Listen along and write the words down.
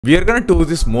We are going to tour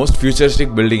this most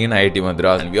futuristic building in IIT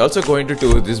Madras, and we are also going to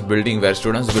tour this building where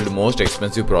students build most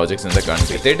expensive projects in the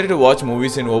country. Theatre to watch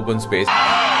movies in open space,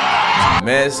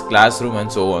 mess, classroom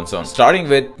and so on. Starting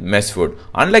with mess food.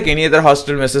 Unlike any other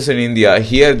hostel messes in India,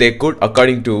 here they cook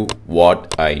according to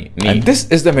what I need. And this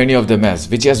is the menu of the mess,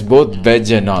 which has both veg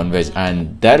and non-veg,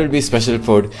 and there will be special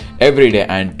food every day,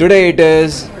 and today it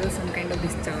is some kind of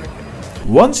discharge.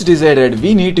 Once decided,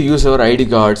 we need to use our ID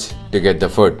cards to get the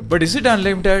food. But is it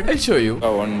unlimited? I'll show you.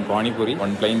 One pani puri,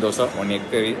 one plain dosa, one egg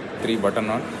curry, 3 butter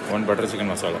naan, 1 butter chicken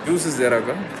masala. Juice is there,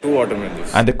 2 watermelon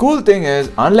juice. And the cool thing is,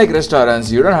 unlike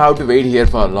restaurants, you don't have to wait here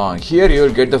for long. Here you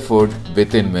will get the food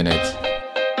within minutes.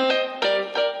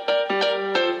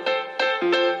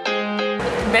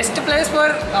 Best place for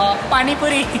pani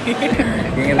puri.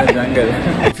 King in the jungle.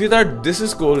 If you thought this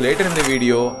is cool, later in the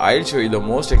video, I'll show you the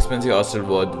most expensive hostel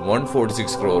worth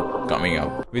 146 crore coming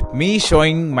up. With me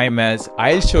showing my mess,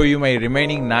 I'll show you my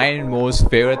remaining 9 most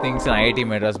favorite things in IIT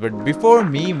Madras. But before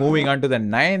me moving on to the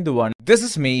 9th one, this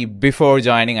is me before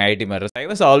joining IIT Madras. I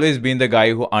was always been the guy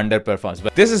who underperforms.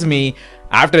 But this is me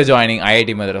after joining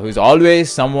IIT Madras, who is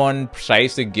always someone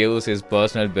tries to give his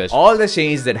personal best. All the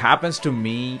change that happens to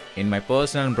me in my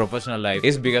personal and professional life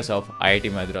is because of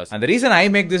IIT Madras. And the reason I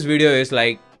make this video is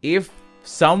like, if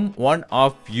someone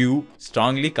of you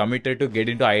strongly committed to get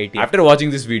into IIT after watching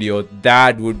this video,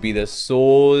 that would be the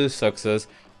sole success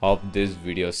of this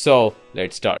video. So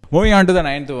let's start. Moving on to the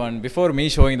 9th one, before me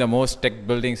showing the most tech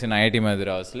buildings in IIT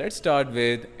Madras, let's start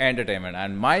with entertainment.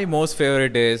 And my most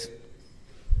favorite is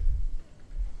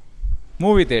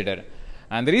movie theater.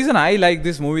 And the reason I like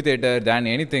this movie theater than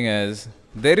anything is,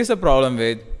 there is a problem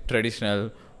with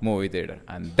traditional movie theater,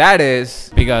 and that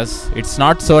is because it's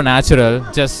not so natural.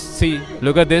 Just see,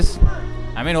 look at this.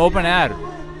 I mean, open air.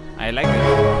 I like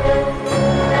it.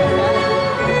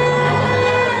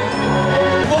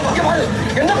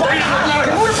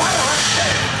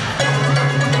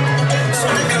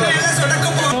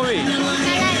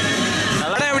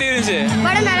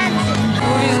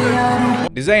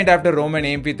 Designed after Roman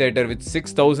amphitheater with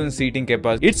 6,000 seating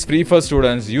capacity. It's free for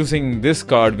students using this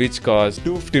card, which costs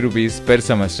 250 rupees per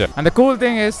semester. And the cool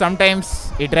thing is, sometimes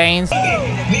it rains.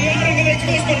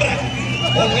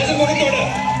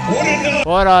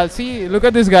 Overall, see, look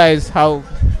at this guys, how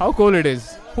cool it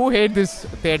is. Who hate this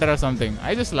theater or something?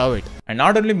 I just love it. And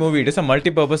not only movie, it is a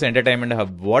multi-purpose entertainment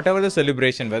hub. Whatever the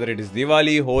celebration, whether it is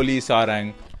Diwali, Holi,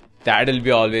 Sarang, that will be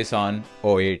always on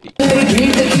OAT.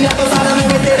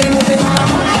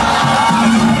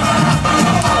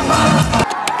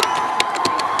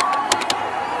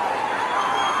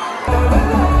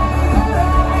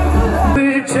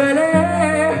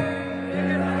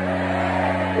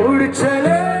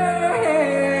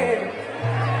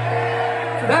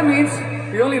 That means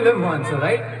we only live once,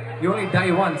 alright? You only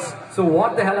die once. So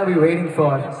what the hell are we waiting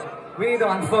for? We need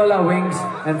to unfurl our wings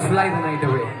and fly the night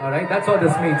away, alright? That's what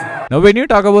this means. Now when you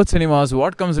talk about cinemas,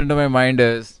 what comes into my mind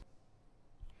is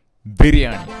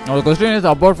biryani. Now the question is,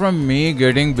 apart from me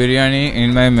getting biryani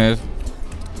in my mess,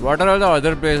 what are all the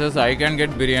other places I can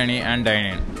get biryani and dine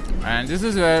in? And this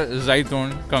is where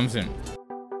Zaitun comes in.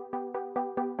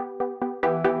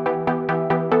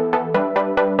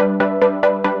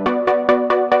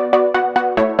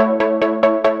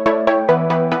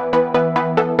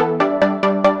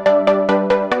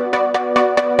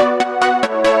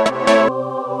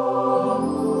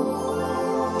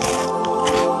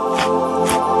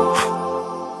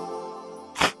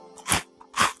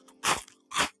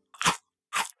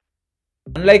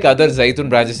 Unlike other Zaitun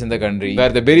branches in the country, where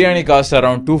the biryani costs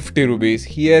around 250 rupees,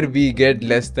 here we get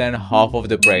less than half of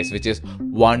the price, which is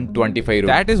 125 rupees.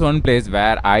 That is one place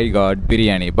where I got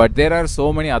biryani. But there are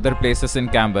so many other places in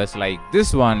campus, like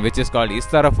this one, which is called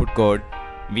Istara Food Court.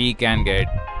 We can get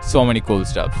so many cool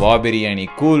stuff. Wow Biryani,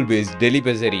 Cool Biz, Delhi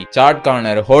Pezari, Chaat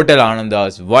Corner, Hotel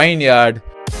Anandas, Vineyard.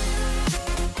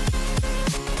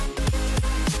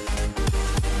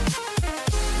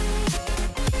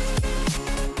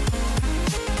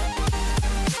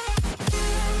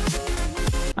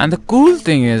 And the cool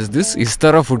thing is, this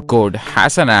Istara Food Court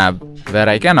has an app where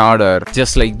I can order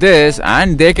just like this,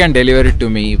 and they can deliver it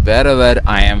to me wherever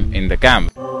I am in the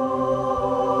camp.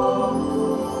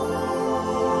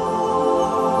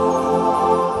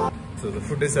 So the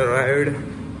food is arrived.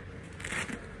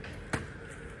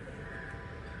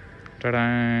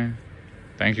 Ta-da!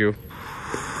 Thank you.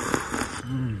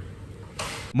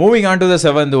 Moving on to the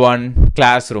 7th one,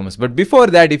 classrooms. But before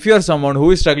that, if you are someone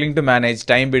who is struggling to manage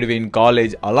time between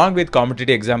college along with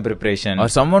competitive exam preparation, or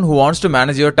someone who wants to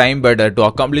manage your time better to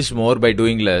accomplish more by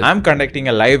doing less, I'm conducting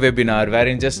a live webinar where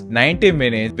in just 90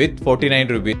 minutes with 49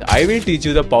 rupees, I will teach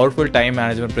you the powerful time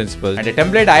management principles and a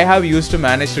template I have used to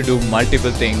manage to do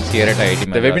multiple things here at IIT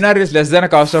Madras. The webinar is less than a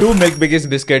cost of 2 Milk Biggies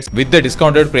biscuits with the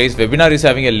discounted price. Webinar is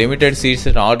having a limited seats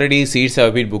and already seats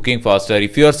have been booking faster.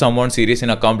 If you are someone serious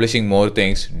in accomplishing more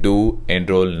things, do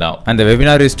enroll now. And the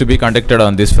webinar is to be conducted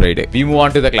on this Friday. We move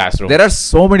on to the classroom. There are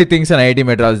so many things in IIT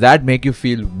Madras that make you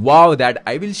feel wow, that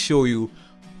I will show you.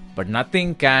 But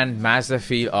nothing can match the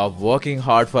feel of working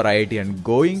hard for IIT and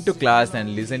going to class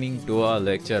and listening to a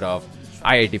lecture of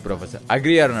IIT professor.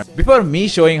 Agree or not? Before me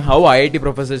showing how IIT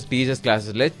professors teach us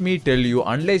classes, let me tell you,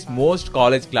 unlike most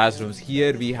college classrooms,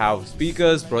 here we have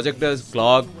speakers, projectors,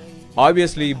 clock,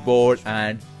 obviously board,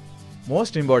 and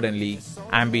most importantly,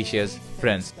 ambitious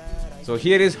friends. So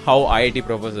here is how IIT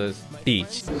professors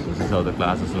teach. This is how the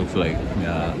classes looks like.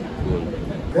 Yeah, cool.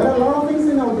 There are a lot of things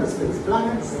in outer space.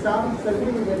 Planets, stars,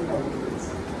 everything in outer space.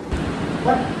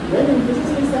 But when in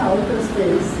physics we say outer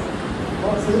space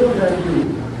or zero gravity,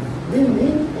 we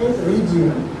mean a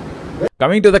region.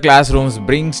 Coming to the classrooms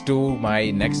brings to my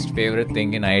next favorite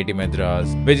thing in IIT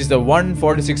Madras, which is the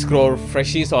 146 crore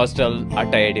Freshies Hostel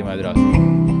at IIT Madras.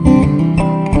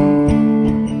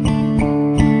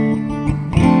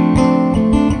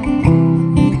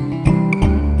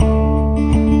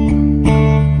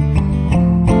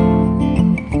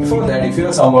 If you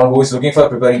are someone who is looking for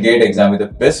preparing GATE exam with the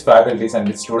best faculties and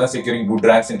with students securing good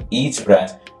ranks in each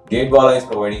branch, GateWala is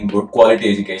providing good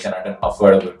quality education at an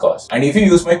affordable cost. And if you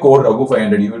use my code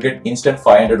RAGU500, you will get instant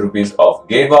 500 rupees off.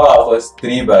 GateWala offers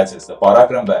 3 batches. The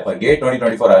Parakram batch for GATE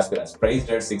 2024 aspirants priced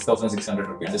at 6,600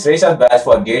 rupees. The Sreshad batch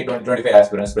for GATE 2025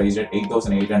 aspirants priced at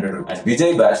 8,800 rupees. And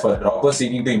Vijay batch for droppers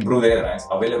seeking to improve their ranks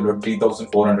available at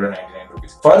 3,499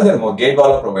 rupees. Furthermore,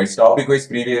 GateWala provides topic quiz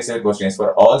previous year questions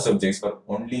for all subjects for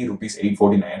only rupees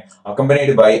 849,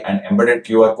 accompanied by an embedded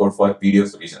QR code for PDF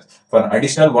solutions. For an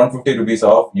additional 150 rupees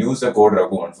off, use the code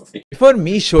RAGU150. Before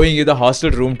me showing you the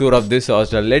hostel room tour of this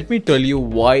hostel, let me tell you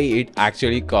why it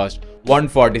actually cost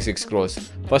 146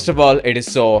 crores. First of all, it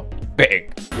is so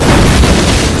big.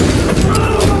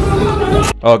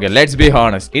 Okay, let's be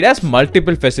honest. It has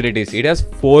multiple facilities. It has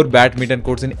 4 badminton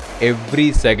courts in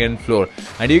every second floor,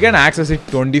 and you can access it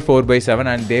 24/7,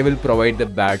 and they will provide the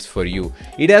bats for you.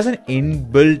 It has an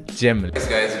inbuilt gym. Yes,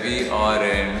 guys, we are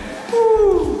in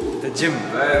the gym.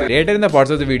 Later in the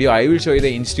parts of the video, I will show you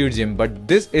the institute gym, but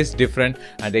this is different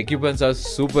and the equipments are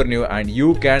super new and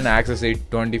you can access it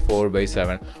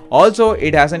 24/7. Also,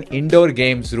 it has an indoor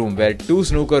games room where 2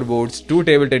 snooker boards, 2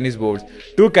 table tennis boards,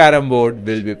 2 carom board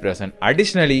will be present.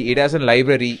 Additionally, it has a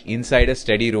library inside a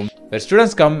study room where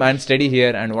students come and study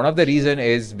here, and one of the reason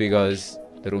is because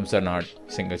the rooms are not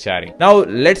single sharing. Now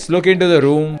let's look into the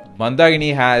room. Mandagini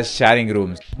has sharing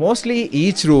rooms. Mostly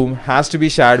each room has to be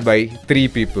shared by 3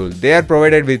 people. They are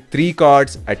provided with 3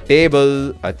 cots, a table,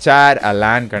 a chair, a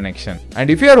LAN connection. And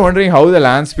if you are wondering how the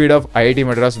LAN speed of IIT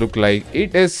Madras look like,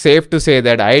 it is safe to say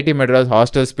that IIT Madras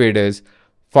hostel speed is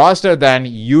faster than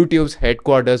YouTube's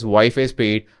headquarters Wi-Fi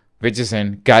speed, which is in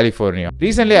California.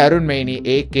 Recently, Arun Maini,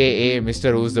 aka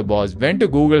Mr. Who's the Boss, went to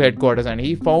Google headquarters and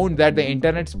he found that the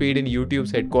internet speed in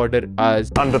YouTube's headquarters is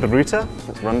under the router.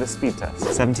 Let's run the speed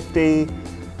test. 70,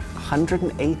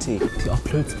 180. The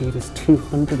upload speed is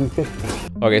 250.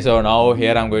 Okay, so now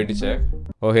here I'm going to check.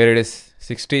 Oh, here it is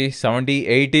 60, 70,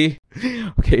 80.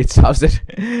 Okay, it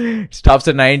stops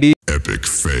at 90. Epic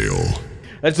fail.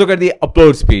 Let's look at the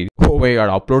upload speed. Oh my god,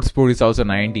 upload speed is also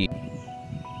 90.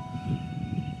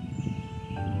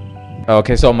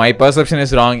 Okay, so my perception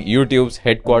is wrong. YouTube's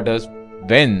headquarters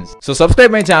wins. So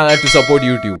subscribe my channel to support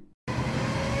YouTube.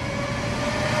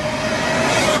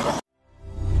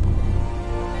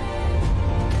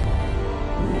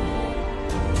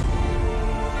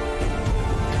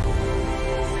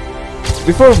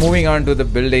 Before moving on to the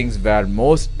buildings where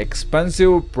most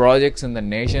expensive projects in the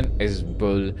nation is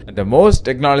built, and the most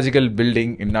technological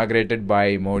building inaugurated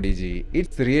by Modi ji,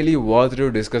 it's really worth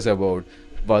to discuss about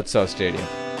Vatsa Stadium.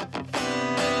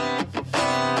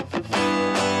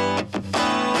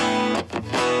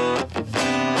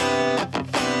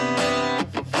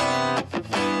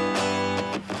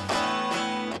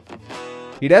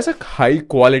 It has a high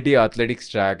quality athletics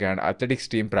track and athletics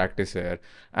team practice here,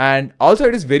 and also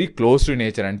it is very close to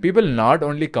nature, and people not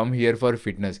only come here for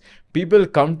fitness, people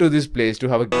come to this place to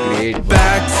have a great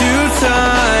back to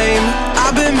time.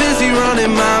 I've been busy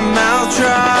running my mouth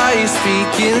dry,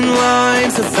 speaking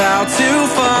lines about to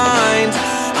find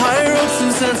higher hopes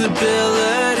and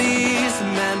sensibilities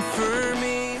meant for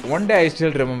me. one day I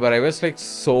still remember I was like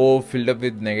so filled up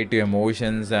with negative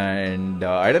emotions, and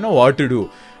I don't know what to do.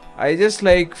 I just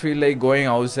like feel like going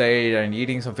outside and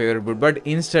eating some favorite food, but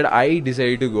instead I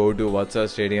decided to go to Hostel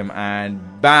Stadium, and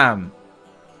bam,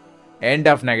 end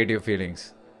of negative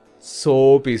feelings.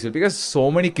 So peaceful because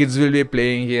so many kids will be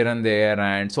playing here and there,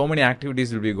 and so many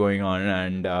activities will be going on,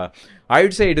 and I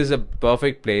would say it is a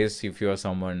perfect place if you are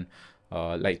someone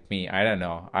like me. I don't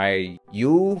know,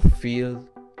 you feel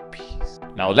peace.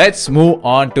 Now let's move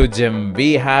on to gym.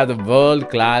 We have the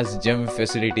world-class gym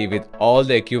facility with all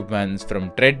the equipments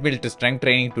from treadmill to strength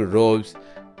training to ropes.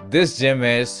 This gym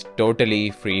is totally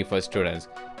free for students.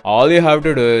 All you have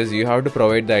to do is you have to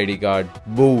provide the ID card.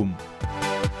 Boom.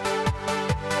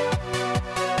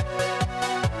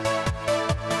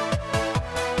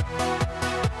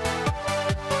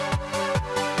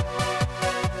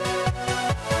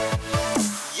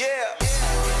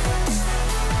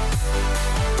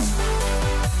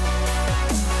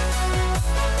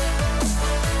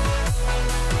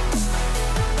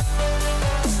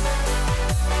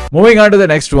 Moving on to the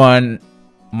next one,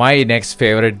 my next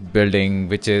favorite building,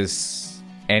 which is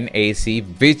NAC,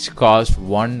 which cost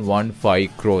 115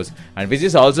 crores and which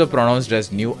is also pronounced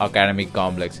as New Academic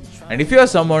Complex. And if you are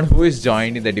someone who is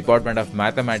joined in the Department of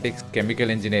Mathematics, Chemical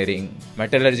Engineering,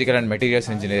 Metallurgical and Materials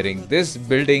Engineering, this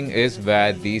building is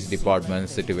where these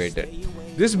departments are situated.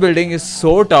 This building is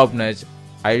so top notch,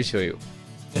 I'll show you.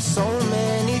 There's so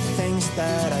many things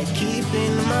that I keep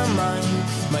in my mind.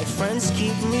 My friends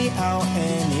keep me out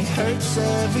and it hurts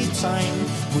every time.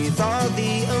 With all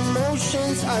the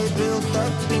emotions I built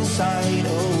up inside,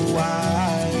 oh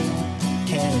why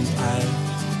can't I?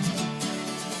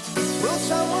 Will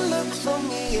someone look for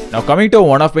me? Now coming to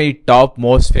one of my top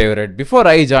most favorite. Before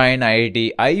I joined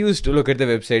IIT, I used to look at the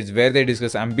websites where they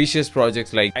discuss ambitious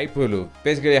projects like Hyperloop.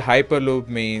 Basically, Hyperloop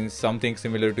means something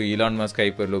similar to Elon Musk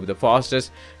Hyperloop, the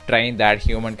fastest train that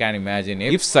human can imagine.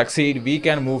 If succeed, we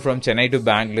can move from Chennai to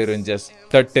Bangalore in just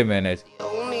 30 minutes. The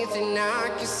only thing I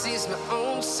can see is my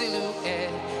own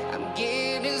silhouette. I'm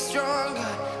getting stronger,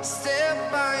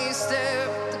 step by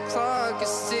step. The clock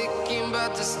is ticking,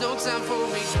 but there's no time for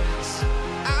regrets.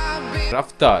 I've been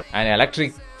Raftar, an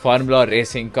electric Formula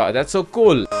racing car. That's so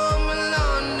cool. from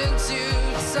London to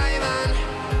Taiwan.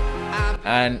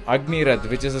 And Agni Rath,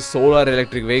 which is a solar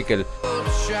electric vehicle. I'm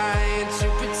trying to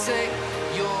protect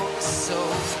your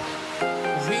soul.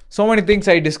 So many things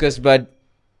I discussed, but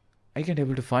I can't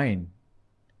able to find.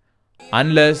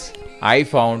 Unless I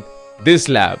found this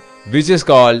lab, which is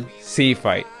called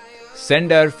C5,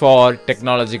 Center for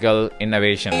Technological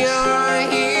Innovations. We are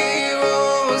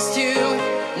heroes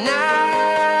tonight, yeah.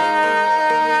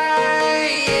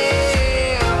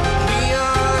 We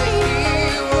are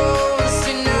heroes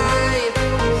tonight.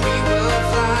 We will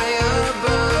fly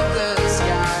above the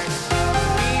sky.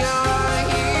 We are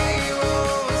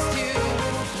heroes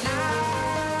tonight.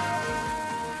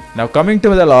 Now coming to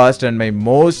the last and my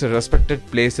most respected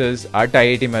places at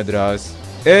IIT Madras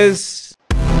is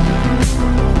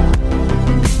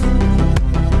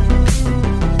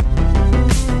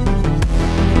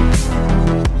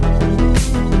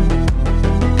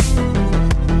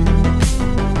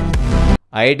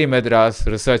IIT Madras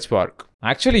Research Park.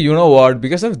 Actually, you know what?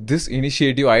 Because of this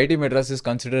initiative, IIT Madras is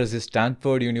considered as the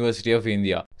Stanford University of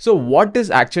India. So what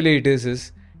is actually it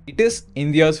is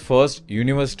India's first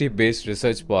university-based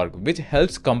research park, which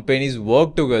helps companies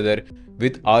work together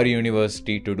with our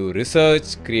university to do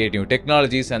research, create new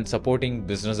technologies and supporting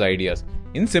business ideas.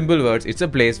 In simple words, it's a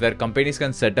place where companies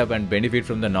can set up and benefit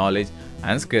from the knowledge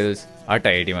and skills at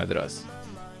IIT Madras.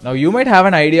 Now you might have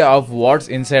an idea of what's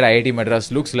inside IIT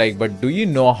Madras looks like, but do you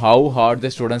know how hard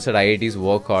the students at IITs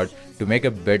work hard to make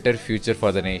a better future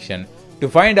for the nation? To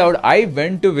find out, I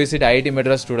went to visit IIT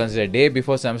Madras students a day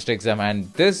before semester exam, and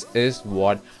this is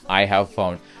what I have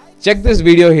found. Check this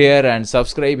video here and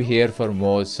subscribe here for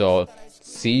more. So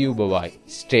see you, bye bye.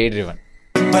 Stay driven.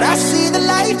 But I see the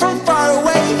light from far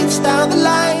away, it's down the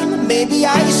line. Maybe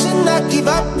I should not give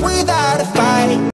up without a fight.